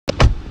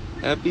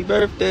Happy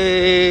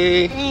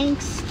birthday.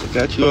 Thanks. I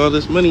got you all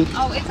this money.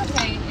 Oh, it's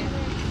okay.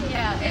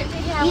 Yeah.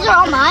 These are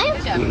all mine?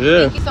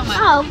 Yeah. Thank you so much.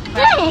 Oh,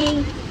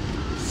 dang.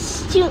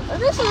 Shoot,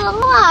 this is a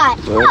lot.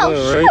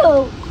 Right?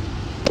 Shoot.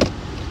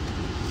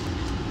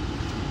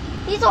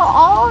 These are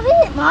all of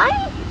it,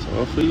 mine? It's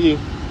all for you.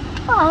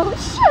 Oh,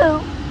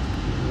 shoot.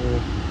 Yeah.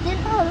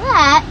 Didn't know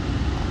that.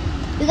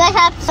 You guys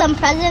have some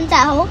presents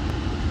at home?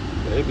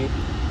 Maybe.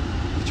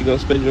 What you gonna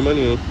spend your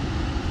money on?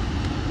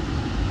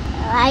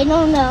 I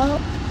don't know.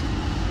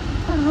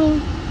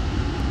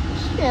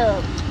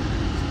 Shoot.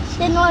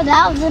 Didn't know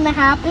that was gonna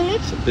happen.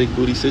 Some big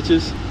booty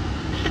stitches?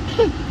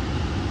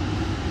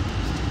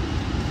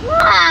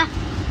 Ah.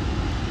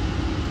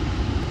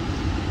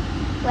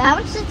 Well, how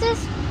much is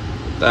this?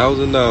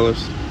 $1,000.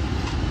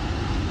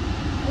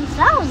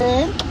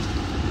 1,000?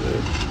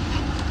 Yeah.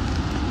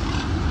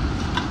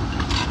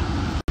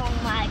 Oh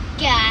my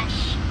gosh.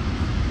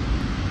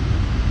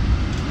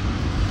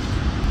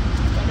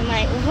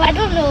 I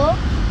don't know.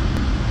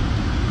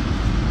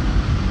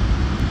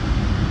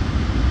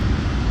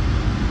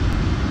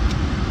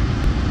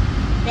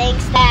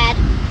 Thanks, Dad.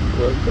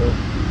 Welcome.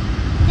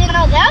 Didn't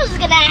know that was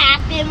gonna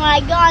happen when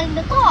I got in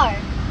the car.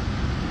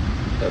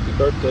 Happy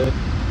birthday.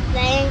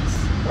 Thanks.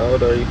 How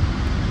old are you?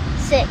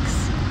 6.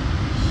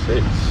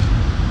 6.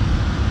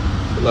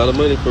 That's a lot of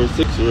money for a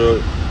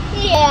 6-year-old.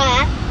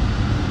 Yeah.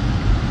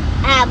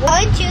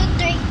 1, 2,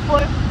 3,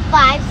 4,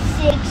 5,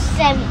 6,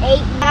 7,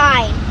 8,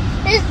 9.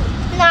 This is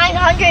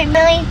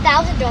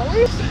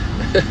 $900,000,000.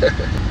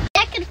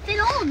 I could fit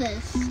all of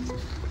this.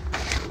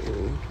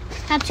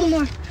 Have 2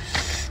 more.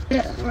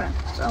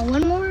 So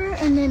 1 more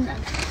and then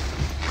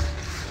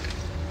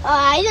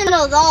I didn't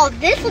know all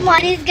this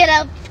money's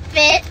gonna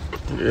fit.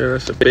 Yeah,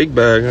 that's a big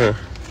bag, huh?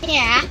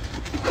 Yeah.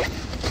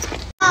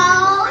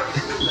 Oh,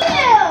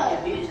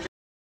 shoot!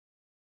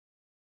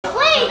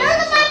 Wait, those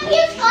are my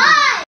PS5!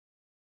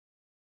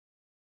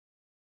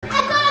 I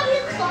got a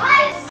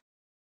PS5!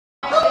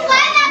 Who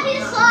bought that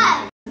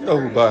PS5? You know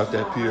who bought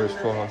that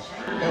PS4?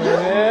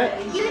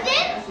 You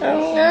did?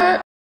 Oh,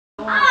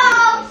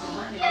 Oh,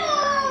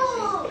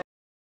 shoot!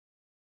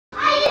 I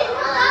didn't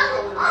know that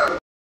was...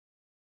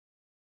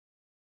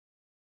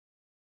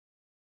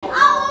 Oh,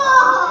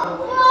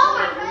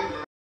 my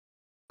goodness!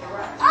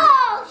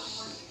 Oh,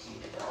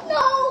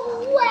 no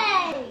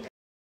way!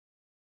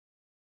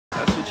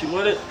 That's what you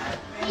wanted?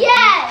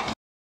 Yes!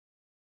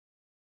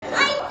 I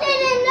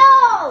didn't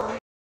know!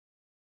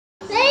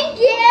 Thank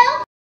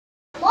you!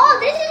 Oh,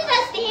 this is the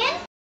stand?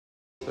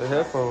 The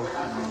headphones.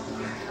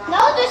 No,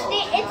 the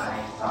stand.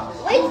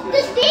 It's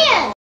the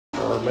stand.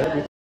 Maybe.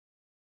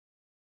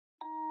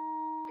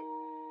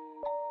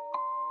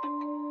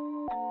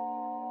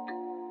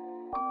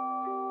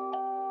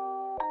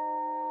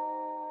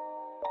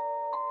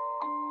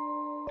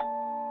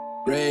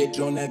 Rage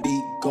on that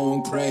beat,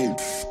 going crazy.